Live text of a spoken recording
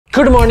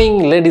Good morning,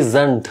 ladies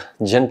and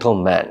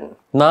gentlemen.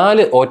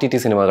 4 OTT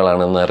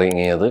സിനിമകളാണ്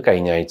ഇറങ്ങിയത്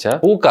കഴിഞ്ഞ ആഴ്ച.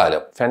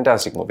 പൂക്കാലം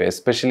ഫാന്റാസ്റ്റിക് മൂവി.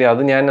 എസ്പെഷ്യലി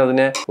ഞാൻ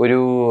അതിനെ ഒരു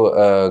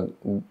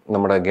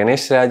നമ്മുടെ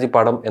ഗണേഷ് രാജ്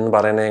പടം എന്ന്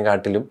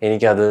പറയുന്നതിനെക്കാട്ടിലും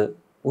എനിക്കത്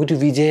ഒരു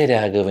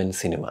വിജയരാഘവൻ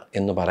സിനിമ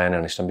എന്ന്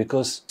പറയാനാണ് ഇഷ്ടം.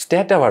 ബിക്കോസ്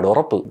സ്റ്റേറ്റ് അവാർഡ്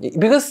ഉറപ്പ്.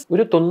 ബിക്കോസ്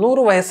ഒരു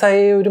 90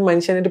 വയസ്സായ ഒരു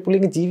മനുഷ്യനായിട്ട്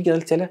പുള്ളിക്ക്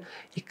ജീവിക്കുന്നത് ചില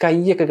ഈ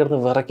കൈയൊക്കെ കിടന്ന്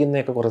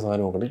വിറയ്ക്കുന്നതൊക്കെ കുറേ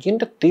സാധനമൊക്കെ ഉണ്ട്.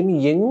 എൻ്റെ ടീം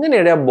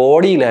എങ്ങനെയാണ് ആ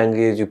ബോഡി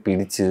ലാംഗ്വേജ്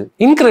പിടിച്ച്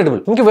ഇൻക്രെഡിബിൾ.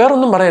 എനിക്ക്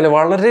വേറൊന്നും പറയാനില്ല.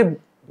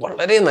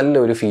 വളരെ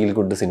നല്ലൊരു ഫീൽ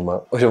ഗുഡ് സിനിമ.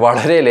 ഒരു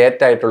വളരെ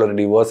ലേറ്റ് ആയിട്ടുള്ള ഒരു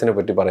ഡിവോഴ്സിനെ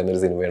പറ്റി പറയുന്ന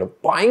ഒരു സിനിമയാണ്.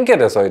 ഭയങ്കര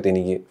രസമായിട്ട്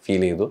എനിക്ക്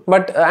ഫീൽ ചെയ്തു.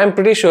 But I M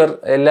pretty sure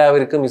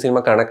എല്ലാവർക്കും ഈ സിനിമ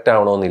കണക്ട്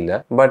ആവണമെന്നില്ല.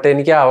 ബട്ട്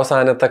എനിക്ക് ആ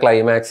അവസാനത്തെ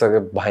ക്ലൈമാക്സ് ഒക്കെ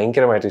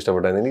ഭയങ്കരമായിട്ട്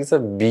ഇഷ്ടപ്പെട്ടായിരുന്നു. ഇറ്റ്സ്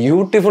എ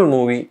ബ്യൂട്ടിഫുൾ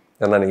മൂവി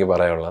എന്നാണ് എനിക്ക്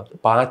പറയാനുള്ളത്.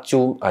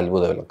 പാച്ചുവും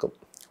അത്ഭുത വിളക്കും.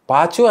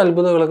 പാച്ചു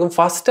അത്ഭുത വിളക്കും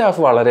ഫസ്റ്റ്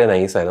ഹാഫ് വളരെ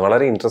നൈസായിരുന്നു.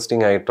 വളരെ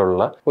ഇൻട്രസ്റ്റിംഗ്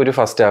ആയിട്ടുള്ള ഒരു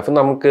ഫസ്റ്റ് ഹാഫ്.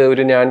 നമുക്ക്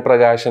ഒരു ഞാൻ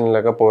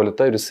പ്രകാശനിലൊക്കെ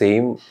പോലത്തെ ഒരു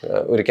സെയിം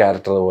ഒരു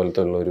ക്യാരക്ടർ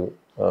പോലത്തെ ഉള്ള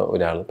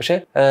ഒരാൾ. പക്ഷെ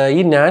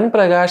ഈ ഞാൻ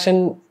പ്രകാശൻ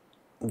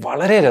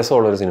വളരെ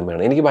രസമുള്ളൊരു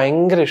സിനിമയാണ്. എനിക്ക്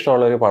ഭയങ്കര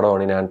ഇഷ്ടമുള്ളൊരു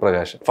പടമാണ് ഞാൻ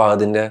പ്രകാശ്.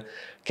 ഫഹദിൻ്റെ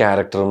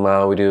ക്യാരക്ടറും ആ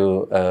ഒരു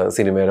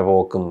സിനിമയുടെ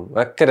പോക്കും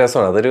ഒക്കെ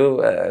രസമാണ്. അതൊരു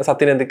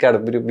സത്യനന്ദിക്കാട്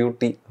ഒരു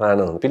ബ്യൂട്ടി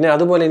ആണ്. പിന്നെ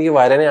അതുപോലെ എനിക്ക്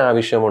വരനെ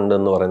ആവശ്യമുണ്ട്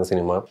എന്ന് പറയുന്ന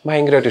സിനിമ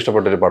ഭയങ്കരമായിട്ട്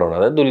ഇഷ്ടപ്പെട്ടൊരു പടമാണ്.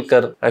 അത്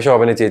ദുൽഖർ,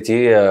 ശോഭന ചേച്ചി,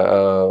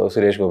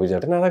 സുരേഷ് ഗോപി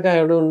ചേട്ടൻ, അതൊക്കെ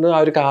ആയതുകൊണ്ട് ആ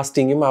ഒരു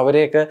കാസ്റ്റിങ്ങും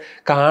അവരെയൊക്കെ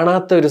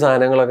കാണാത്ത ഒരു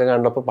സാധനങ്ങളൊക്കെ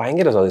കണ്ടപ്പോൾ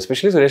ഭയങ്കര രസമാണ്.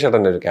 എസ്പെഷ്യലി സുരേഷ്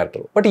ചേട്ടൻ്റെ ഒരു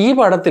ക്യാരക്ടർ. ബട്ട് ഈ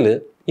പടത്തിൽ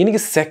എനിക്ക്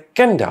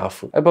സെക്കൻഡ്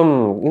ഹാഫ്, ഇപ്പം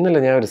ഇന്നലെ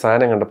ഞാൻ ഒരു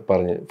സാധനം കണ്ടപ്പോൾ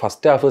പറഞ്ഞു,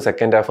 ഫസ്റ്റ് ഹാഫ്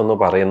സെക്കൻഡ് ഹാഫ് എന്ന്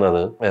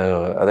പറയുന്നത്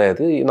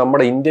അതായത്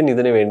നമ്മുടെ ഇന്ത്യൻ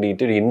ഇതിന്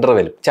വേണ്ടിയിട്ട് ഒരു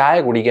ഇൻ്റർവെൽ ചായ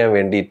കുടിക്കാൻ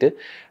വേണ്ടിയിട്ട്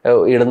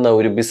ഇടുന്ന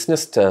ഒരു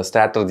ബിസിനസ്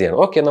സ്ട്രാറ്റജിയാണ്.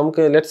 ഓക്കെ,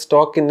 നമുക്ക് ലെറ്റ്സ്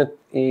ടോക്ക് ഇൻ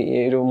ഈ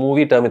ഒരു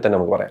മൂവി ടേമിൽ തന്നെ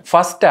നമുക്ക് പറയാം.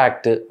 ഫസ്റ്റ്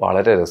ആക്ട്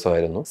വളരെ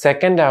രസമായിരുന്നു.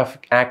 സെക്കൻഡ്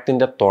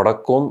ആക്ടിൻ്റെ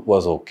തുടക്കവും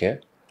was okay.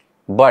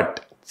 But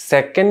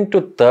second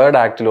to third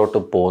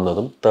ആക്ടിലോട്ട്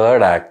പോകുന്നതും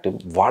തേർഡ് ആക്ടും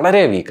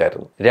വളരെ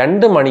വീക്കായിരുന്നു.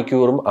 2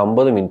 മണിക്കൂറും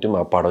 50 മിനിറ്റും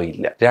ആ പടം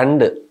ഇല്ല.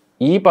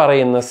 ഈ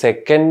പറയുന്ന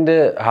സെക്കൻഡ്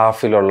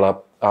ഹാഫിലുള്ള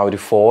ആ ഒരു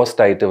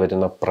ഫോഴ്സ്ഡ് ആയിട്ട്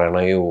വരുന്ന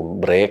പ്രണയവും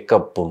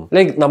ബ്രേക്കപ്പും,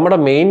 ലൈക്ക് നമ്മുടെ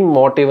മെയിൻ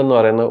മോട്ടീവ് എന്ന്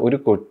പറയുന്ന ഒരു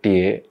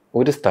കുട്ടിയെ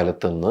ഒരു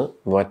സ്ഥലത്ത് നിന്ന്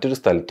മറ്റൊരു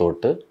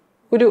സ്ഥലത്തോട്ട്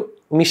ഒരു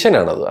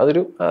മിഷനാണത്.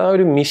 ആ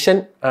ഒരു മിഷൻ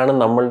ആണ്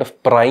നമ്മളുടെ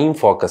പ്രൈം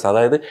ഫോക്കസ്.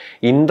 അതായത്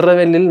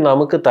ഇൻ്റർവെല്ലിൽ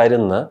നമുക്ക്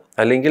തരുന്ന,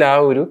 അല്ലെങ്കിൽ ആ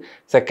ഒരു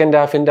സെക്കൻഡ്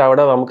ഹാഫിൻ്റെ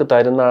അവിടെ നമുക്ക്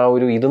തരുന്ന ആ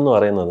ഒരു ഇതെന്ന്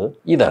പറയുന്നത്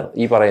ഇതാണ്.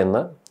 ഈ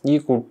പറയുന്ന ഈ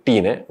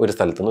കുട്ടീനെ ഒരു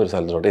സ്ഥലത്ത് നിന്ന് ഒരു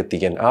സ്ഥലത്തോട്ട്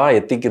എത്തിക്കാൻ,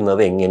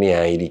 എത്തിക്കുന്നത്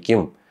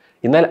എങ്ങനെയായിരിക്കും.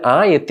 എന്നാൽ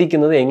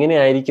എത്തിക്കുന്നത്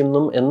എങ്ങനെയായിരിക്കുന്നു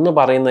എന്ന്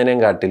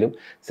പറയുന്നതിനെക്കാട്ടിലും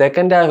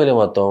സെക്കൻഡ് ഹാഫിൽ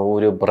മൊത്തം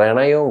ഒരു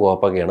പ്രണയവും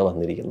കോപ്പൊക്കെയാണ്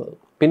വന്നിരിക്കുന്നത്.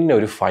 പിന്നെ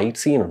ഒരു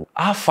ഫൈറ്റ് സീനുണ്ട്.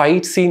 ആ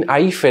fight scene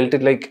I felt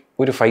it like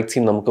ഒരു ഫൈറ്റ്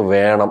സീൻ നമുക്ക്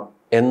വേണം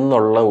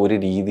എന്നുള്ള ഒരു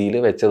രീതിയിൽ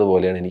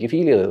വെച്ചതുപോലെയാണ് എനിക്ക്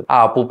ഫീൽ ചെയ്തത്.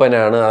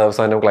 അപ്പൂപ്പനാണ്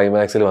അവസാനം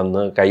ക്ലൈമാക്സിൽ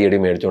വന്ന് കൈയടി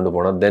മേടിച്ചുകൊണ്ട്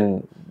പോകണം. Then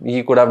he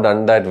could have done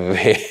that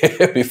way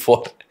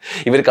before.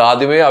 ഇവർക്ക്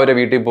ആദ്യമേ അവരെ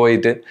വീട്ടിൽ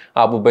പോയിട്ട്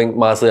അപ്പൂപ്പൻ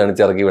മാസ്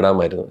കാണിച്ചിറക്കി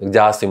വിടാമായിരുന്നു.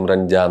 ജാ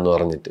സിമ്രൻ ജാ എന്ന്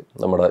പറഞ്ഞിട്ട്,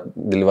 നമ്മുടെ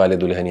ദിൽവാലെ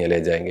ദുൽഹനിയ ലേ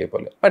ജായെങ്കിൽ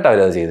പോലെ. ബട്ട്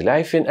അവരത് ചെയ്തില്ല.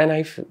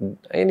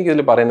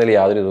 എനിക്കിതിൽ പറയുന്നതിൽ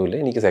യാതൊരു ഇതുമില്ല.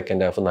 എനിക്ക്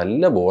സെക്കൻഡ് ഹാഫ്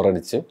നല്ല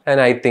ബോറടിച്ചു.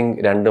 ആൻഡ് ഐ തിങ്ക്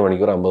 2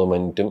 മണിക്കൂർ 50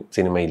 മിനിറ്റും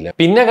സിനിമയില്ല.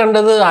 പിന്നെ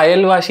കണ്ടത്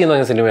അയൽവാശി എന്ന്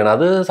പറഞ്ഞ സിനിമയാണ്.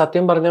 അത്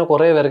സത്യം പറഞ്ഞാൽ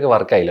കുറേ പേർക്ക്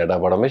വർക്കായില്ല കേട്ടോ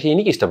പടം. പക്ഷേ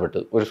എനിക്ക് ഇഷ്ടപ്പെട്ടു.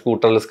 ഒരു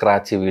സ്കൂട്ടറിൽ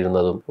സ്ക്രാച്ച്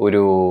വീഴുന്നതും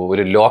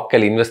ഒരു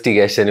ലോക്കൽ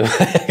ഇൻവെസ്റ്റിഗേഷനും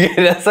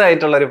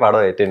രസമായിട്ടുള്ളൊരു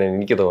പടമായിട്ടാണ്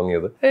എനിക്ക്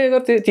തോന്നിയത്.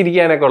 കുറച്ച്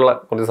ചിരിക്കാനൊക്കെ ഉള്ള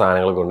കുറച്ച്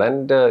സാധനങ്ങളൊക്കെ ഉണ്ട്.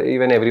 And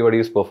even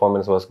everybody's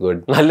performance was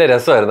good. നല്ല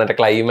രസമായിരുന്നു. എൻ്റെ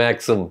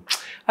ക്ലൈമാക്സും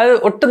അത്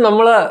ഒട്ടും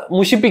നമ്മളെ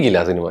മുഷിപ്പിക്കില്ല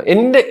ആ സിനിമ,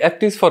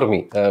 അറ്റ്ലീസ്റ്റ് ഫോർ മീ.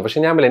 പക്ഷെ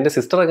ഞാൻ എൻ്റെ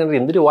സിസ്റ്ററെ കണ്ടിട്ട്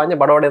എന്തൊരു വാഞ്ഞ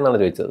പടം എന്നാണ്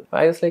ചോദിച്ചത്.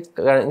 ഐ വാസ് ലൈക്ക്,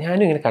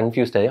 ഞാനും ഇങ്ങനെ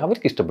കൺഫ്യൂസ്ഡ് ആയി.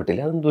 അവർക്ക്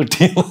ഇഷ്ടപ്പെട്ടില്ല, അതെന്ത്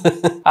പറ്റി.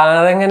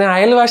 അതങ്ങനെ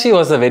അയൽവാശി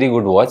was A very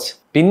good watch.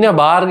 പിന്നെ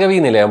ഭാർഗവി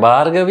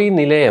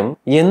നിലയം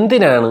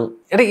എന്തിനാണ്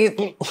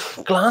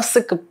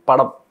ക്ലാസിക്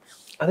പടം,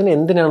 അതിന്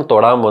എന്തിനാണ്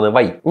തൊടാൻ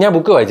പോകുന്നത്? ഞാൻ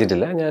ബുക്ക്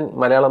വായിച്ചിട്ടില്ല. ഞാൻ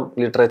മലയാളം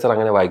ലിറ്ററേച്ചർ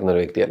അങ്ങനെ വായിക്കുന്ന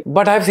ഒരു വ്യക്തിയാണ്.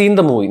 But I have seen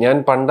the movie. ഞാൻ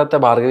പണ്ടത്തെ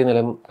ഭാർഗവി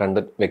നിലയം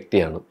കണ്ട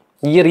വ്യക്തിയാണ്.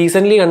 ഈ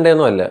റീസെൻ്റ്ലി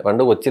കണ്ടതൊന്നും അല്ല.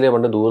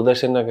 പണ്ട്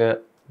ദൂരദർശനൊക്കെ,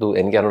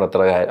 എനിക്കറിഞ്ഞ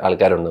അത്ര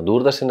ആൾക്കാരുണ്ട്.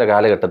 ദൂരദർശൻ്റെ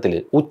കാലഘട്ടത്തിൽ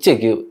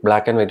ഉച്ചയ്ക്ക്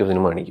ബ്ലാക്ക് ആൻഡ് വൈറ്റ്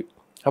സിനിമ കാണിക്കും.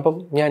 അപ്പം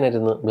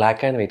ഞാനായിരുന്നു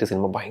ബ്ലാക്ക് ആൻഡ് വൈറ്റ്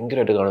സിനിമ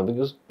ഭയങ്കരമായിട്ട് കാണും.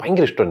 ബിക്കോസ്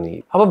ഭയങ്കര ഇഷ്ടമാണ്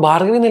എനിക്ക്. അപ്പം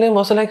ഭാർഗവി നിലയം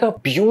was like A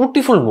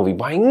beautiful movie.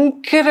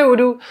 ഭയങ്കര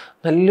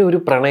നല്ലൊരു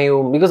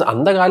പ്രണയവും. ബിക്കോസ്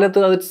അന്ത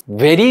കാലത്ത് അത്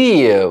very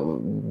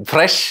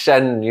fresh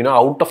and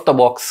out of the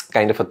box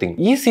kind of A thing.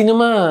 ഈ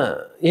സിനിമ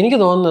എനിക്ക്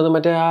തോന്നുന്നത്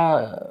മറ്റേ ആ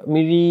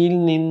മിഴിയിൽ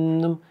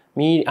നിന്നും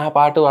ആ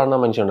പാട്ട് പാടുന്ന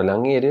മനുഷ്യനുണ്ടല്ലോ,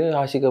 അങ്ങേര്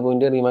ആഷിഖ്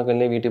കപൂറിൻ്റെ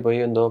റീമാക്കലിൻ്റെ വീട്ടിൽ പോയി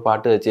എന്തോ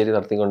പാട്ട് കച്ചേരി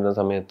നടത്തിക്കൊണ്ടിരുന്ന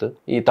സമയത്ത്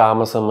ഈ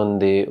താമസം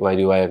എന്തേ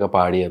വരുവായൊക്കെ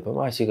പാടിയപ്പം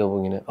ആഷിഖ് കപൂർ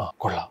ഇങ്ങനെ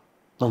കൊള്ളാം,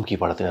 നമുക്ക് ഈ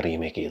പടത്തിന്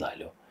റീമേക്ക്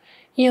ചെയ്താലോ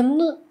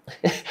എന്ന്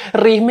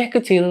റീമേക്ക്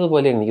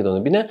ചെയ്തതുപോലെ എനിക്ക്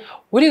തോന്നുന്നു. പിന്നെ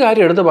ഒരു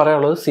കാര്യം എടുത്ത്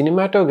പറയാനുള്ളത്,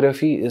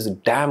 സിനിമാറ്റോഗ്രഫി ഇസ്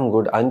ഡാം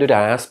ഗുഡ്. അതിൻ്റെ ഒരു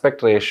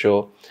ആസ്പെക്ട് റേഷ്യോ,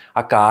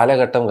 ആ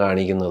കാലഘട്ടം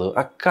കാണിക്കുന്നത്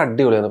ഒക്കെ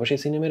അടിപൊളിയാണ്. പക്ഷേ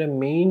സിനിമയുടെ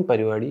മെയിൻ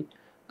പരിപാടി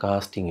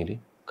കാസ്റ്റിങ്ങിൽ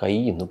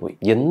കയ്യിൽ നിന്ന് പോയി.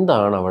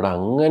 എന്താണ് അവിടെ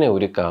അങ്ങനെ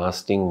ഒരു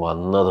casting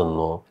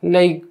വന്നതെന്നോ,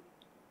 like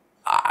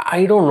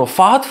I don't know.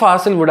 Fahad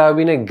Fazil would have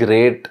been A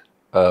great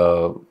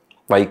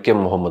Vaikom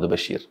Muhammad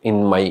Basheer in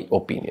my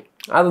opinion.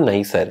 അത്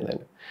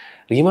നൈസായിരുന്നു.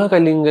 റീമ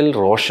കല്ലിങ്കൽ,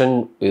 റോഷൻ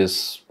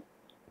ഇസ്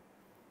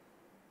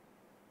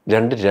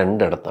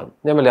രണ്ടിടത്താണ്.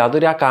 ഞാൻ പറയില്ല,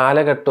 അതൊരു ആ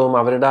കാലഘട്ടവും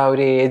അവരുടെ ആ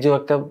ഒരു ഏജും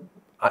ഒക്കെ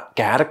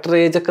ക്യാരക്ടർ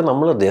ഏജൊക്കെ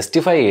നമ്മൾ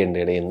ജസ്റ്റിഫൈ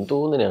ചെയ്യേണ്ടേ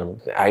എന്തോന്നിനാണ്.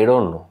 I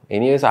don't know.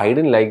 Anyways I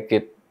didn't like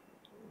it.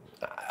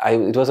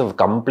 It was A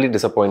complete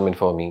disappointment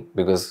for me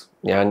because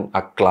ഞാൻ ആ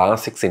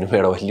ക്ലാസിക്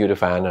സിനിമയുടെ വലിയൊരു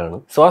ഫാനാണ്.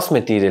 സോഴ്സ്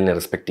മെറ്റീരിയലിനെ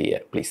റെസ്പെക്ട്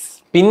ചെയ്യുക പ്ലീസ്.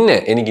 പിന്നെ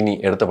എനിക്കിനി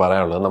എടുത്ത്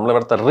പറയാനുള്ളത്,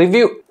 നമ്മളിവിടുത്തെ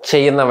റിവ്യൂ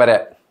ചെയ്യുന്നവരെ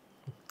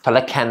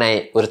തലക്കാനായി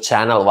ഒരു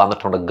ചാനൽ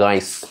വന്നിട്ടുണ്ട്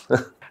ഗൈസ്.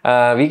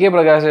 VK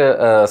പ്രകാശ്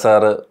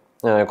സാറ്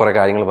കുറേ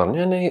കാര്യങ്ങൾ പറഞ്ഞു.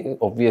 ഞാൻ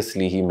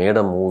obviously he made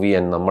A movie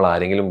and നമ്മൾ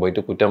ആരെങ്കിലും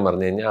പോയിട്ട് കുറ്റം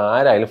പറഞ്ഞു കഴിഞ്ഞാൽ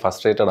ആരായാലും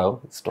ഫ്രസ്ട്രേറ്റഡ് ആവും.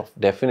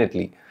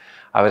 ഡെഫിനറ്റ്ലി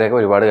അവരൊക്കെ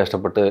ഒരുപാട്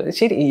കഷ്ടപ്പെട്ട്,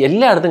 ശരി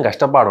എല്ലായിടത്തും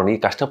കഷ്ടപ്പാടുണ്ട്. ഈ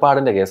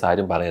കഷ്ടപ്പാടിൻ്റെ കേസ്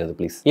ആരും പറയരുത്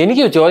പ്ലീസ്.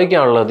 എനിക്ക്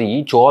ചോദിക്കാനുള്ളത്, ഈ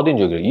ചോദ്യം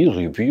ചോദിക്കുക, ഈ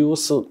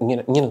റിവ്യൂസ്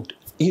ഇങ്ങനെ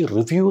ഈ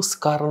റിവ്യൂസ്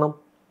കാരണം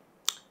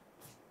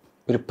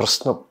ഒരു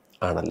പ്രശ്നം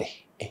ആണല്ലേ.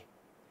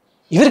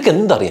 ഇവർക്ക്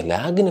എന്തറിയാം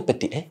ലാഗിനെ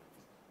പറ്റി?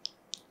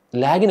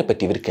 ലാഗിനെ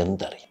പറ്റി ഇവർക്ക്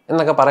എന്തറിയാം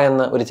എന്നൊക്കെ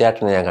പറയുന്ന ഒരു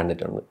ചേട്ടനെ ഞാൻ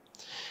കണ്ടിട്ടുണ്ട്.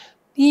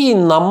 ഈ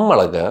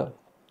നമ്മളൊക്കെ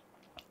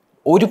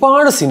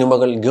ഒരുപാട്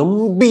സിനിമകൾ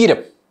ഗംഭീരം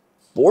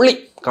പൊളി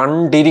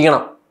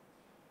കണ്ടിരിക്കണം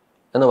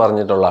എന്ന്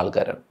പറഞ്ഞിട്ടുള്ള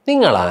ആൾക്കാരാണ്.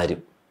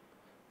 നിങ്ങളാരും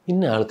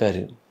ഇന്ന ആൾക്കാർ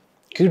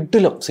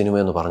കിടിലം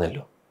സിനിമയെന്ന്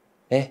പറഞ്ഞല്ലോ,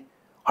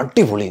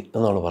 അടിപൊളി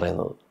എന്നാണ്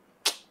പറയുന്നത്.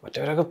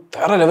 മറ്റവരൊക്കെ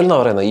വേറെ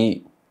ലെവലെന്നാണ് പറയുന്നത് ഈ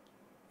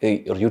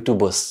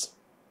യൂട്യൂബേഴ്സ്.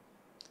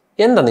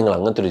 എന്താ നിങ്ങൾ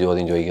അങ്ങനത്തെ ഒരു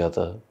ചോദ്യം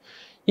ചോദിക്കാത്തത്?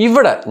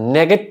 ഇവിടെ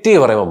നെഗറ്റീവ്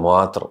പറയുമ്പോൾ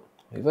മാത്രം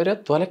ഇവരെ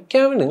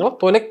തുലയ്ക്കാൻ വേണ്ടി, നിങ്ങളെ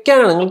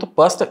തുലയ്ക്കാനാണ് നിങ്ങളത്തെ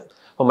പേഴ്സണൽ.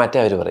 അപ്പോൾ മറ്റേ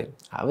അവർ പറയും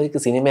അവർക്ക്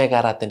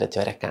സിനിമക്കാരത്തിൻ്റെ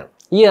ചുരക്കാണ്.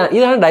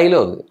 ഇതാണ്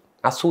ഡയലോഗ്,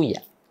 അസൂയ.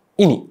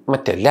 ഇനി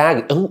മറ്റേ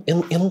ലാഗ്,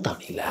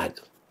 എന്താണ് ഈ ലാഗ്?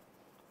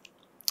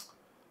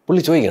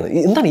 പുള്ളി ചോദിക്കുകയാണ്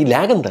എന്താണ് ഈ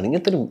ലാഗ്, എന്താണ്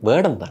ഇങ്ങനത്തെ ഒരു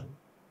വേർഡ്, എന്താണ്?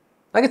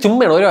 അതൊക്കെ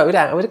ചുമ്മയാണ്.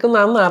 അവർക്കൊന്നും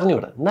അന്ന്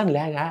അറിഞ്ഞുകൂടാ എന്താണ്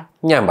ലാഗ്.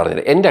 ഞാൻ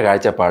പറഞ്ഞില്ല, എൻ്റെ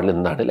കാഴ്ചപ്പാടിൽ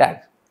എന്താണ്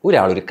ലാഗ്.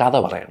 ഒരാളൊരു കഥ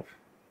പറയണം.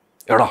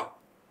 എടാ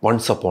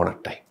വൺസ് അപ്പോൺ എ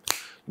ടൈം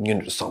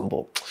ഇങ്ങനൊരു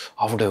സംഭവം,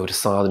 അവിടെ ഒരു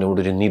സാധനം,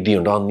 അവിടെ ഒരു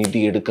നിധിയുണ്ട്, ആ നിധി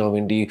എടുക്കാൻ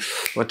വേണ്ടി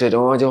മറ്റേ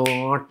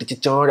രാജാട്ടിച്ച്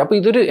ചാടി. അപ്പോൾ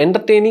ഇതൊരു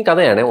എൻ്റർടൈനിങ്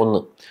കഥയാണ് ഒന്ന്.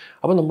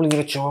 അപ്പോൾ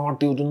നമ്മളിങ്ങനെ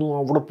ചാട്ടി വരുന്നു,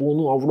 അവിടെ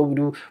പോകുന്നു, അവിടെ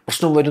ഒരു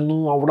പ്രശ്നം വരുന്നു,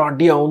 അവിടെ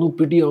അടിയാവുന്നു,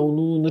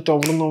 പിടിയാവുന്നു, എന്നിട്ട്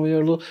അവിടെ നിന്ന്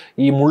അയാൾ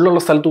ഈ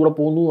മുള്ളുള്ള സ്ഥലത്തൂടെ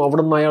പോകുന്നു,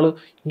 അവിടെ നിന്ന് അയാൾ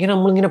ഇങ്ങനെ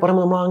നമ്മളിങ്ങനെ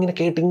പറയുമ്പോൾ നമ്മൾ അങ്ങനെ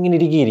കേട്ട് ഇങ്ങനെ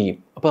ഇരിക്കുകയിരിക്കും.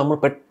 അപ്പോൾ നമ്മൾ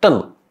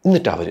പെട്ടെന്ന്,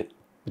 എന്നിട്ട് അവർ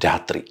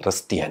രാത്രി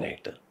റെസ്റ്റ്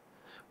ചെയ്യാനായിട്ട്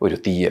ഒരു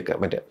തീയൊക്കെ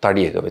മറ്റേ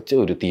തടിയൊക്കെ വെച്ച്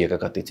ഒരു തീയൊക്കെ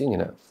കത്തിച്ച്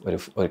ഇങ്ങനെ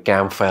ഒരു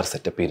ക്യാമ്പ് ഫയർ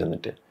സെറ്റപ്പ്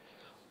ഇരുന്നിട്ട്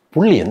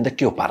പുള്ളി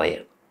എന്തൊക്കെയോ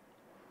പറയാണ്.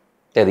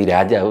 അതായത് ഈ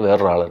രാജാവ്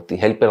വേറൊരാളെടുത്ത്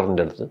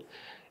ഹെൽപ്പറിൻ്റെ അടുത്ത്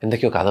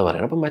എന്തൊക്കെയോ കഥ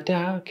പറയണം. അപ്പം മറ്റേ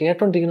ആ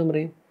കേട്ടോണ്ടിരിക്കണം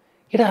പറയും,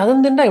 എടാ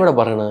അതെന്താ ഇവിടെ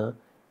പറയണ,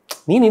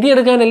 നീ നിധി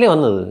എടുക്കാനല്ലേ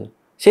വന്നത്,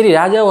 ശരി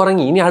രാജാവ്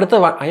ഉറങ്ങി, ഇനി അടുത്ത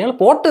അയാൾ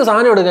പോട്ട്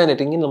സാധനം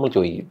എടുക്കാനായിട്ട് ഇങ്ങനെ നമ്മൾ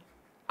ചോദിക്കും.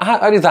 ആ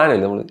ഒരു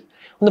സാധനമല്ലേ നമ്മൾ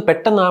ഒന്ന്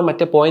പെട്ടെന്ന് ആ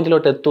മറ്റേ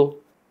പോയിന്റിലോട്ട് എത്തുമോ.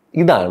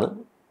 ഇതാണ്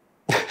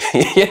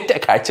എൻ്റെ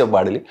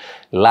കാഴ്ചപ്പാടിൽ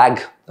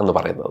ലാഗ് എന്ന്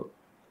പറയുന്നത്.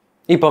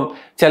 ഇപ്പം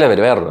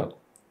ചിലവർ വേറൊരു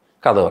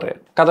കഥ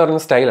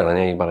പറയുന്ന സ്റ്റൈലാണ്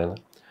ഞാൻ ഈ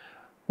പറയുന്നത്.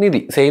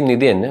 സെയിം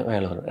നിധി തന്നെ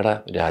അയാൾ പറഞ്ഞു, എടാ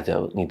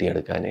രാജാവ് നിധി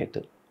എടുക്കാനായിട്ട്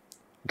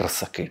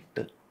ഡ്രസ്സൊക്കെ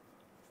ഇട്ട്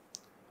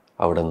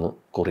അവിടെ നിന്ന്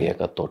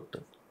കുറിയൊക്കെ തൊട്ട്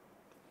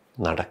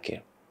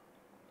നടക്കുകയാണ്.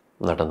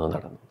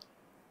 നടന്ന്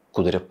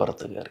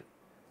കുതിരപ്പുറത്ത് കയറി,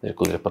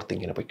 കുതിരപ്പുറത്ത്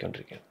ഇങ്ങനെ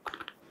പോയിക്കൊണ്ടിരിക്കുകയാണ്.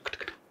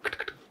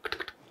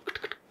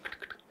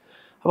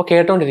 അപ്പോൾ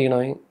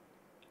കേട്ടോണ്ടിരിക്കണേ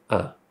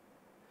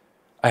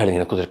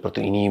അയാളിങ്ങനെ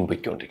കുതിരപ്പുറത്ത് ഇനിയും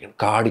പോയിക്കൊണ്ടിരിക്കുകയാണ്,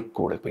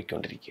 കാടിക്കൂടെ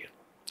പോയിക്കൊണ്ടിരിക്കുകയാണ്.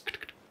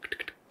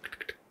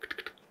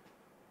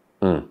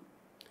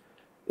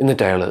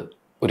 എന്നിട്ട് അയാൾ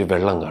ഒരു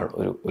വെള്ളം കാണും,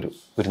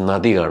 ഒരു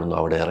നദി കാണുന്നു,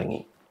 അവിടെ ഇറങ്ങി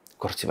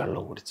കുറച്ച്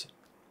വെള്ളം കുടിച്ച്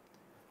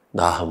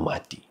ദാഹം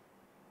മാറ്റി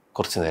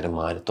കുറച്ച് നേരം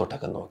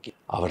മാനത്തോട്ടൊക്കെ നോക്കി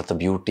അവിടുത്തെ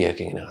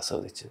ബ്യൂട്ടിയൊക്കെ ഇങ്ങനെ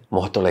ആസ്വദിച്ച്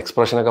മുഖത്തുള്ള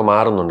എക്സ്പ്രഷനൊക്കെ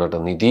മാറുന്നുണ്ട് കേട്ടോ.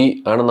 നിധി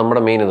ആണ്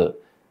നമ്മുടെ മെയിൻ ഇത്.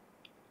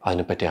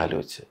 അതിനെപ്പറ്റി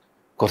ആലോചിച്ച്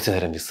കുറച്ച്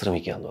നേരം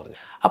വിശ്രമിക്കാമെന്ന് പറഞ്ഞു.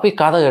 അപ്പോൾ ഈ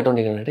കഥ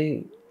കേട്ടോണ്ടിരിക്കണം, എടേ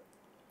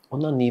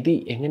ഒന്ന് നിധി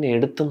എങ്ങനെ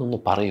എടുത്തെന്നൊന്ന്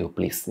പറയൂ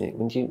പ്ലീസ്,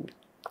 എനിക്ക്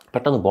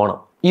പെട്ടെന്ന് പോകണം.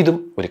 ഇതും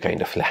ഒരു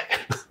കൈൻഡ് ഓഫ് ലാഗ്.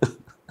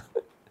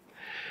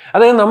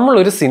 അതായത്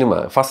നമ്മളൊരു cinema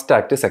first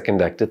act,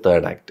 second act,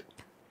 third act,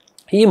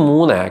 ഈ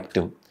 3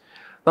 ആക്റ്റും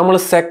നമ്മൾ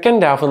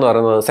സെക്കൻഡ് ഹാഫ് എന്ന്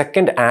പറയുന്നത്,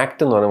 സെക്കൻഡ്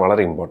ആക്ട് എന്ന് പറയുന്നത്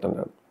വളരെ ഇമ്പോർട്ടൻ്റ്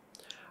ആണ്.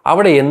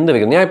 അവിടെ എന്ത്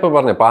വെക്കും, ഞാൻ ഇപ്പോൾ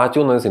പറഞ്ഞ പാച്ചു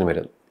എന്നൊരു സിനിമ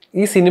വരുന്നു.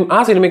 ആ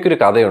സിനിമയ്ക്ക് ഒരു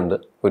കഥയുണ്ട്.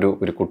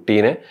 ഒരു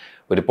കുട്ടീനെ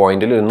ഒരു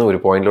പോയിന്റിൽ നിന്ന് ഒരു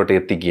പോയിന്റിലോട്ട്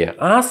എത്തിക്കുക.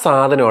 ആ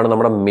സാധനമാണ്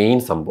നമ്മുടെ മെയിൻ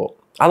സംഭവം.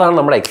 അതാണ്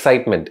നമ്മുടെ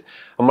എക്സൈറ്റ്മെൻറ്റ്.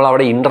 നമ്മൾ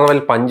അവിടെ ഇൻ്റർവെൽ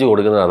പഞ്ച്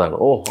കൊടുക്കുന്നത് അതാണ്.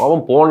 അവൻ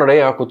പോകണടേ,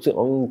 ആ കൊച്ച്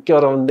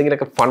മിക്കവാറും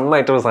എന്തെങ്കിലുമൊക്കെ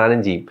ഫണ്ണായിട്ടൊരു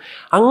സാധനം ചെയ്യും.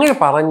 അങ്ങനെ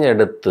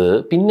പറഞ്ഞെടുത്ത്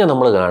പിന്നെ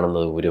നമ്മൾ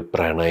കാണുന്നത് ഒരു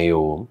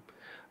പ്രണയവും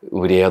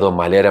ഏതോ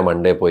മലയര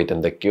മണ്ടേ പോയിട്ട്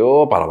എന്തൊക്കെയോ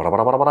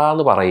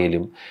പറന്ന്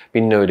പറയലും,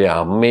 പിന്നെ ഒരു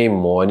അമ്മയും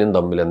മോനും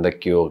തമ്മിൽ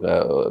എന്തൊക്കെയോ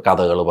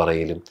കഥകൾ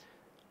പറയലും.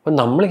 അപ്പം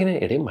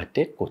നമ്മളിങ്ങനെ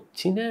മറ്റേ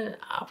കൊച്ചിനെ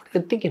അവിടെ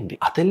എത്തിക്കണ്ടേ,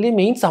 അതല്ലേ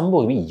മെയിൻ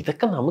സംഭവം.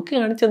 ഇതൊക്കെ നമുക്ക്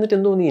കാണിച്ചു തന്നിട്ട്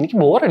എന്തോ എനിക്ക്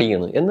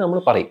ബോറടിയാണ് എന്ന് നമ്മൾ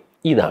പറയും.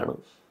 ഇതാണ്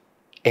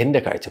എൻ്റെ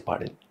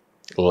കാഴ്ചപ്പാടിൽ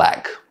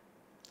ലാഗ്.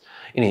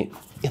 ഇനി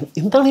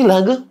എന്താണ് ഈ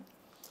ലാഗ്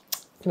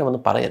ഇങ്ങനെ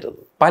വന്ന്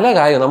പറയരുത്. പല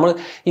കാര്യം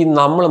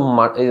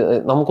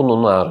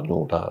നമുക്കൊന്നും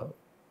അറിഞ്ഞുകൂടാ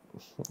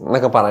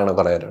എന്നൊക്കെ പറയണ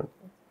കുറേ പേരാണ്.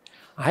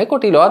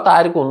 ആയിക്കോട്ടെ, ഈ ലോകത്ത്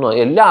ആർക്കും ഒന്നും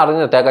എല്ലാം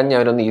അറിഞ്ഞ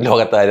തികഞ്ഞവരൊന്നും ഈ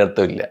ലോകത്ത്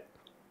ആരത്തും ഇല്ല.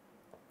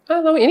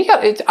 എനിക്ക്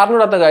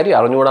അറിഞ്ഞൂടാത്ത കാര്യം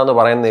അറിഞ്ഞുകൂടാന്ന്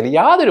പറയുന്നതിൽ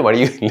യാതൊരു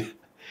മടിയുമില്ല.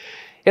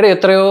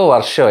 എത്രയോ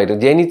വർഷമായിട്ട്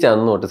ജനിച്ച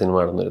അന്ന് തൊട്ട് സിനിമ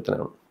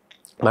കാണുന്നൊരുത്തനാണ്.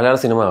 മലയാള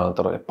സിനിമ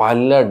മാത്രമല്ല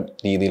പല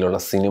രീതിയിലുള്ള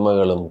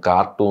സിനിമകളും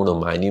കാർട്ടൂണും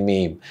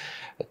അനിമയും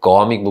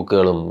കോമിക്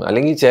ബുക്കുകളും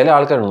അല്ലെങ്കിൽ ചില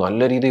ആൾക്കാരുണ്ട്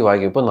നല്ല രീതിയിൽ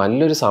വായിക്കും. ഇപ്പോൾ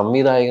നല്ലൊരു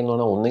സംവിധായകൻ എന്ന്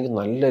പറഞ്ഞാൽ ഒന്നെങ്കിൽ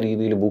നല്ല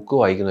രീതിയിൽ ബുക്ക്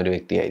വായിക്കുന്ന ഒരു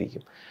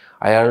വ്യക്തിയായിരിക്കും.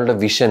 അയാളുടെ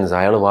വിഷൻസ്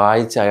അയാൾ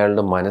വായിച്ച്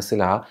അയാളുടെ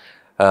മനസ്സിൽ ആ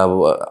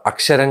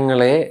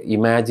അക്ഷരങ്ങളെ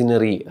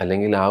ഇമാജിനറി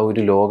അല്ലെങ്കിൽ ആ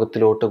ഒരു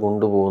ലോകത്തിലോട്ട്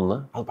കൊണ്ടുപോകുന്ന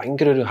അത്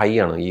ഭയങ്കര ഒരു ഹൈ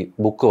ആണ് ഈ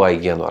ബുക്ക്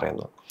വായിക്കുക എന്ന്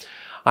പറയുന്നത്.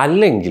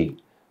 അല്ലെങ്കിൽ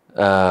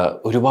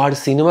ഒരുപാട്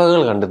സിനിമകൾ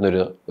കണ്ടുന്ന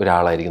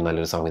ഒരാളായിരിക്കും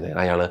നല്ലൊരു സംവിധായകൻ.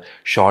 അയാൾ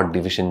ഷോർട്ട്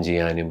ഡിവിഷൻ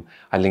ചെയ്യാനും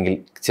അല്ലെങ്കിൽ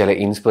ചില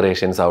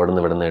ഇൻസ്പിറേഷൻസ് അവിടെ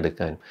നിന്ന് ഇവിടെ നിന്ന്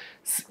എടുക്കാനും.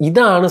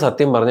 ഇതാണ്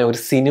സത്യം പറഞ്ഞാൽ ഒരു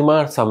സിനിമ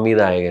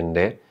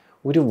സംവിധായകൻ്റെ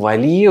ഒരു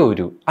വലിയ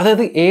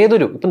അതായത്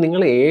ഇപ്പം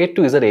നിങ്ങൾ A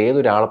to Z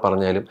ഏതൊരാളെ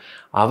പറഞ്ഞാലും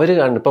അവർ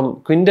ഇപ്പം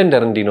ക്വിൻ്റൻ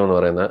ടെറന്റീനോ എന്ന്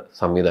പറയുന്ന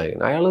സംവിധായകൻ,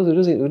 അയാൾ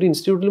ഒരു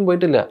ഇൻസ്റ്റിറ്റ്യൂട്ടിലും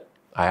പോയിട്ടില്ല.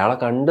 അയാളെ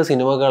കണ്ട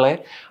സിനിമകളെ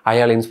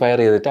അയാൾ ഇൻസ്പയർ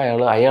ചെയ്തിട്ട്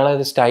അയാളെ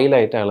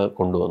സ്റ്റൈലായിട്ട് അയാൾ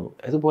കൊണ്ടുവന്നു.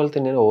 അതുപോലെ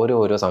തന്നെയാണ്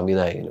ഓരോ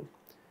സംവിധായകനും.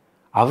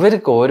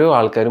 അവർക്ക് ഓരോ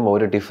ആൾക്കാരും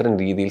ഓരോ ഡിഫറെൻറ്റ്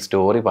രീതിയിൽ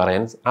സ്റ്റോറി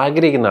പറയാൻ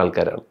ആഗ്രഹിക്കുന്ന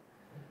ആൾക്കാരാണ്.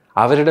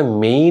 അവരുടെ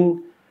മെയിൻ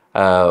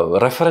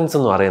റെഫറൻസ്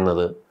എന്ന്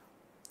പറയുന്നത്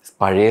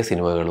പഴയ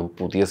സിനിമകളും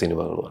പുതിയ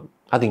സിനിമകളുമാണ്.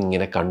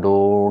 അതിങ്ങനെ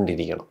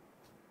കണ്ടുകൊണ്ടിരിക്കണം.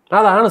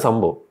 അതാണ്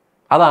സംഭവം.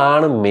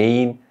 അതാണ്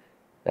മെയിൻ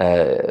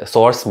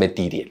സോഴ്സ്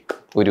മെറ്റീരിയൽ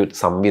ഒരു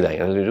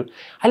സംവിധായകൻ.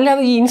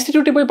 അല്ലാതെ ഈ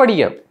ഇൻസ്റ്റിറ്റ്യൂട്ടിൽ പോയി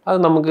പഠിക്കാം. അത്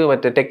നമുക്ക്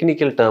മറ്റേ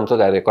ടെക്നിക്കൽ ടേംസോ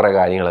കുറേ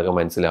കാര്യങ്ങളൊക്കെ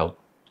മനസ്സിലാവും.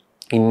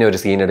 ഇന്നൊരു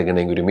സീൻ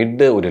എടുക്കണമെങ്കിൽ ഒരു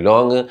മിഡ്, ഒരു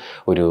ലോങ്,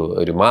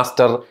 ഒരു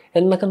മാസ്റ്റർ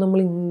എന്നൊക്കെ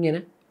നമ്മളിങ്ങനെ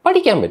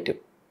പഠിക്കാൻ പറ്റും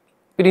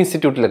ഒരു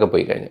ഇൻസ്റ്റിറ്റ്യൂട്ടിലൊക്കെ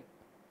പോയി കഴിഞ്ഞാൽ.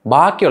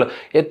 ബാക്കിയുള്ള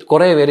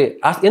കുറേ പേര്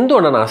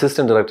എന്തുകൊണ്ടാണ്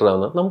അസിസ്റ്റൻറ്റ് ഡയറക്ടർ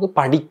ആവുന്നത്? നമുക്ക്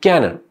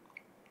പഠിക്കാനാണ്.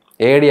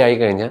 AD ആയി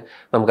കഴിഞ്ഞാൽ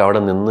നമുക്ക് അവിടെ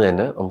നിന്ന്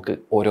തന്നെ നമുക്ക്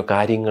ഓരോ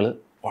കാര്യങ്ങൾ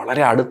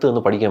വളരെ അടുത്ത്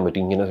നിന്ന് പഠിക്കാൻ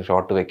പറ്റും. ഇങ്ങനെ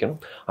ഷോട്ട് വെക്കണം,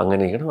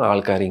 അങ്ങനെ ചെയ്യണം,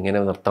 ആൾക്കാർ ഇങ്ങനെ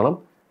നിർത്തണം.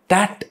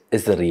 That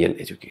is the real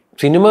education.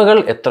 സിനിമകൾ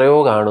എത്രയോ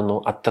കാണുന്നു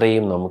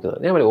അത്രയും നമുക്ക്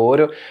ഞാൻ പറയും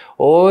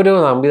ഓരോ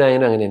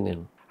സംവിധായകനും അങ്ങനെ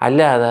തന്നെയാണ്.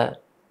 അല്ലാതെ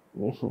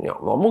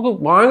നമുക്ക്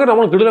ഭയങ്കര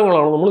നമ്മൾ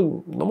കിടിലങ്ങളാണ്,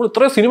 നമ്മൾ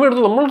ഇത്രയും സിനിമ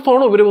എടുത്ത് നമ്മൾ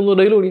തോന്നണം ഇവർ വന്ന്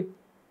ഡെയിലി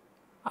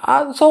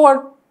സോ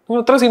വാട്ട്?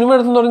 നിങ്ങൾ ഇത്ര സിനിമ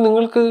എടുത്തെന്ന് പറഞ്ഞാൽ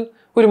നിങ്ങൾക്ക്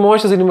ഒരു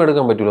മോശം സിനിമ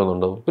എടുക്കാൻ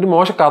പറ്റില്ലെന്നുണ്ടോ? ഒരു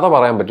മോശം കഥ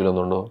പറയാൻ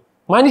പറ്റില്ലെന്നുണ്ടോ?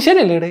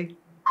 മനുഷ്യനല്ലേ ഇടേ?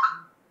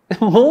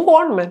 Move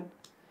on man.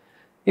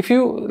 If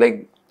you like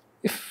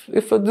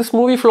if this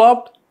movie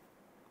ഫ്ലോപ്ഡ്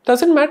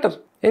doesn't matter.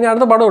 ഇനി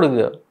അടുത്ത പടം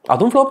എടുക്കുക,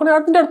 അതും ഫ്ലോപ്പാണെങ്കിൽ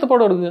അതിൻ്റെ അടുത്ത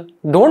പടം എടുക്കുക.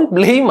 Don't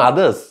blame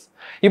others.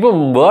 ഇപ്പം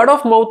വേർഡ്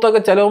ഓഫ് മൗത്ത്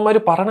ഒക്കെ ചിലവന്മാർ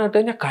പറഞ്ഞിട്ട്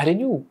കഴിഞ്ഞാൽ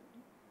കരഞ്ഞു.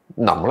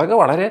 നമ്മളൊക്കെ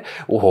വളരെ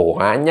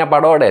ഓഞ്ഞ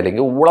പടോടെ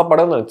അല്ലെങ്കിൽ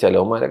ഊളപ്പടം എന്ന്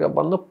ചിലവന്മാരൊക്കെ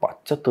വന്ന്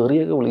പച്ച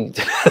തെറിയൊക്കെ വിളിച്ച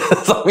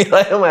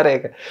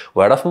സംവിധായകന്മാരെയൊക്കെ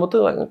വേർഡ് ഓഫ് മൗത്ത്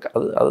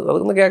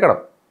അതൊന്ന് കേൾക്കണം.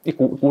 ഈ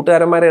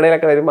കൂട്ടുകാരന്മാരുടെ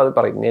ഇടയിലൊക്കെ വരുമ്പോൾ അത്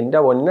പറയും എൻ്റെ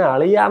ഒന്നെ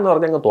അളിയാന്ന്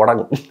പറഞ്ഞങ്ങ്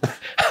തുടങ്ങും.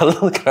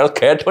 അതൊന്ന്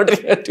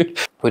കേട്ടോണ്ടിരിക്കും.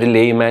 ഒരു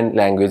ലേമാൻ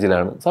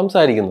ലാംഗ്വേജിലാണ്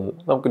സംസാരിക്കുന്നത്.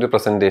 നമുക്കൊരു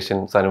പ്രസൻറ്റേഷൻ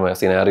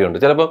സിനാറിയോ ഉണ്ട്.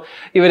 ചിലപ്പോൾ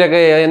ഇവരൊക്കെ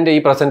എൻ്റെ ഈ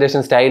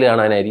പ്രസൻറ്റേഷൻ സ്റ്റൈൽ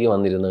കാണാനായിരിക്കും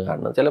വന്നിരുന്നത്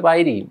കാണുന്നത്. ചിലപ്പോൾ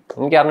ആയിരിക്കും,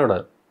 എനിക്ക് അറിഞ്ഞൂടാ.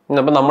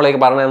 അപ്പം നമ്മളേക്ക്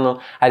പറഞ്ഞതെന്നും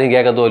ആരും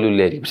കേൾക്കത്ത പോലും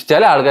ഇല്ലായിരിക്കും. പക്ഷെ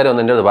ചില ആൾക്കാർ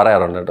വന്ന് എൻ്റെ അത്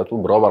പറയാറുണ്ട് കേട്ടോ,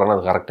 ബ്രോ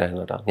പറഞ്ഞത്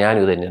കറക്റ്റായിരുന്നു കേട്ടോ, ഞാനും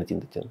ഇത് തന്നെയാണ്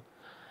ചിന്തിച്ചത്.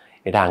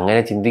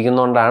 അങ്ങനെ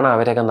ചിന്തിക്കുന്നതുകൊണ്ടാണ്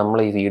അവരൊക്കെ നമ്മൾ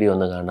ഈ വീഡിയോ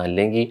ഒന്ന് കാണുന്നത്.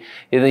 അല്ലെങ്കിൽ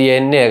ഇത്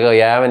എന്നെയൊക്കെ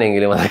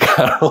യാവനെങ്കിലും അത്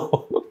കാണുമോ?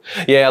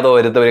 ഏതോ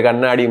ഒരു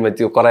കണ്ണാടിയും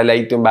വെച്ച് കുറേ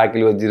ലൈറ്റും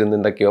ബാക്കിൽ വെച്ചിരുന്ന്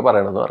എന്തൊക്കെയോ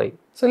പറയണമെന്ന് പറയും.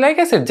 So like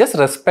I said, just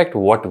respect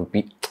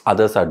what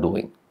others are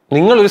doing.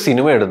 നിങ്ങളൊരു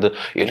സിനിമ എടുത്ത്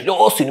എല്ലാ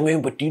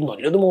സിനിമയും പറ്റി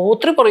നല്ലത്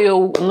മാത്രമേ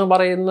പറയാവൂ എന്ന്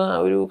പറയുന്ന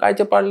ഒരു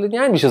കാഴ്ചപ്പാടിൽ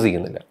ഞാൻ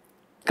വിശ്വസിക്കുന്നില്ല.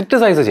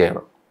 ക്രിറ്റിസൈസ്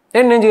ചെയ്യണം.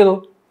 എന്നെയും ചെയ്തു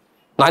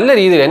നല്ല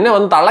രീതിയിൽ എന്നെ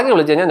വന്ന് തള്ളക്കി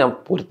വിളിച്ചു കഴിഞ്ഞാൽ ഞാൻ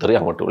പൊരുത്തറി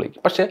അങ്ങോട്ട്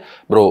വിളിക്കും. പക്ഷേ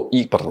ബ്രോ ഈ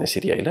പറഞ്ഞ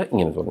ശരിയായില്ല,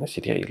 ഇങ്ങനെ പറഞ്ഞാൽ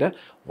ശരിയായില്ല,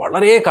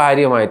 വളരെ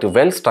കാര്യമായിട്ട്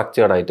വെൽ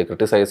സ്ട്രക്ചേർഡായിട്ട്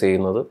ക്രിട്ടിസൈസ്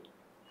ചെയ്യുന്നത്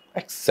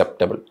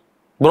അക്സെപ്റ്റബിൾ.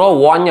 ബ്രോ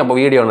വാഞ്ഞപ്പോൾ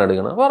വീഡിയോ ആണ്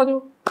എടുക്കണം പറഞ്ഞു.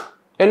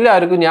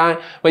 എല്ലാവർക്കും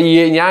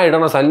ഞാൻ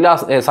ഇടണ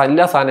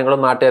എല്ലാ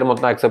സാധനങ്ങളും നാട്ടുകാർ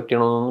മൊത്തം അക്സെപ്റ്റ്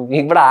ചെയ്യണമെന്നൊന്നും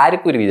ഇവിടെ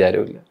ആർക്കും ഒരു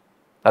വിചാരമില്ല.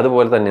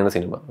 അതുപോലെ തന്നെയാണ്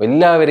സിനിമ.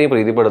 എല്ലാവരെയും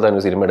പ്രീതിപ്പെടുത്താൻ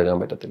ഒരു സിനിമ എടുക്കാൻ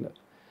പറ്റത്തില്ല.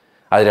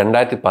 അത്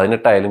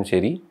 2018 ആയാലും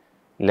ശരി,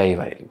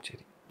 ലൈവായാലും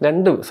ശരി,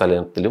 രണ്ട്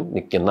സ്ഥലത്തിലും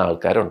നിൽക്കുന്ന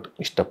ആൾക്കാരുണ്ട്.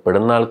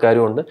 ഇഷ്ടപ്പെടുന്ന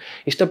ആൾക്കാരും ഉണ്ട്,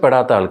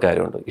 ഇഷ്ടപ്പെടാത്ത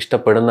ആൾക്കാരും ഉണ്ട്.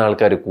 ഇഷ്ടപ്പെടുന്ന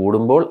ആൾക്കാർ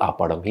കൂടുമ്പോൾ ആ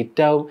പടം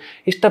ഹിറ്റാവും,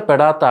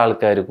 ഇഷ്ടപ്പെടാത്ത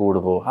ആൾക്കാർ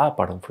കൂടുമ്പോൾ ആ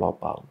പടം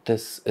ഫ്ലോപ്പ് ആവും.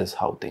 This is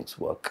how things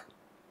work.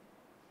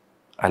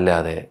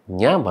 അല്ലാതെ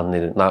ഞാൻ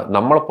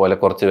നമ്മളെപ്പോലെ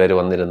കുറച്ച് പേര്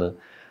വന്നിരുന്ന്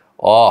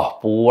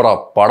പൂറ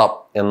പടം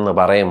എന്ന്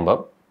പറയുമ്പം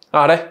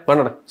ആടെ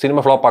വേണ്ടടെ സിനിമ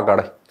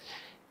ഫ്ലോപ്പാക്കാടെ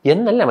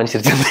എന്നല്ല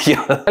മനുഷ്യർ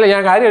ചിന്തിക്കുന്നത്. അല്ല,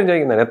 ഞാൻ കാര്യം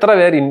ചോദിക്കുന്നത്, എത്ര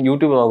പേര്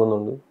യൂട്യൂബ്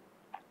നോക്കുന്നുണ്ട്?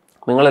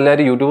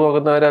 നിങ്ങളെല്ലാവരും യൂട്യൂബ്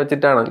നോക്കുന്നവരെ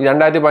വെച്ചിട്ടാണ്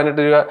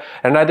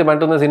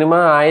 2018 സിനിമ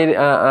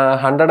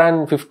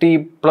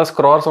 150+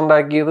 crores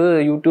ഉണ്ടാക്കിയത്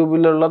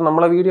യൂട്യൂബിലുള്ള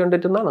നമ്മളെ വീഡിയോ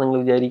കണ്ടിട്ടെന്നാണ് നിങ്ങൾ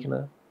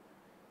വിചാരിക്കുന്നത്?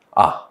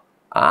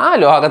 ആ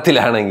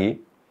ലോകത്തിലാണെങ്കിൽ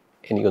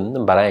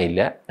എനിക്കൊന്നും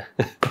പറയാനില്ല.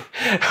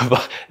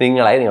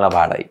 നിങ്ങളെ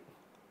പാടായി.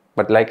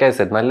 ബട്ട് ലൈക്ക് ഐ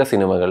സെഡ്, നല്ല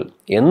സിനിമകൾ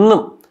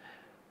എന്നും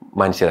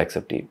മനുഷ്യർ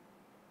അക്സെപ്റ്റ് ചെയ്യും.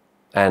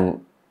 ആൻഡ്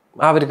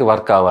അവർക്ക്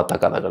വർക്കാവാത്ത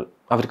കഥകൾ,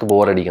 അവർക്ക്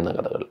ബോറടിക്കുന്ന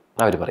കഥകൾ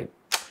അവർ പറയും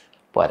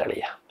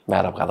പോരളിയ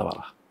വേറെ കഥ പറ,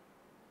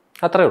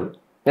 അത്രേ ഉള്ളൂ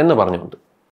എന്ന് പറഞ്ഞുകൊണ്ട്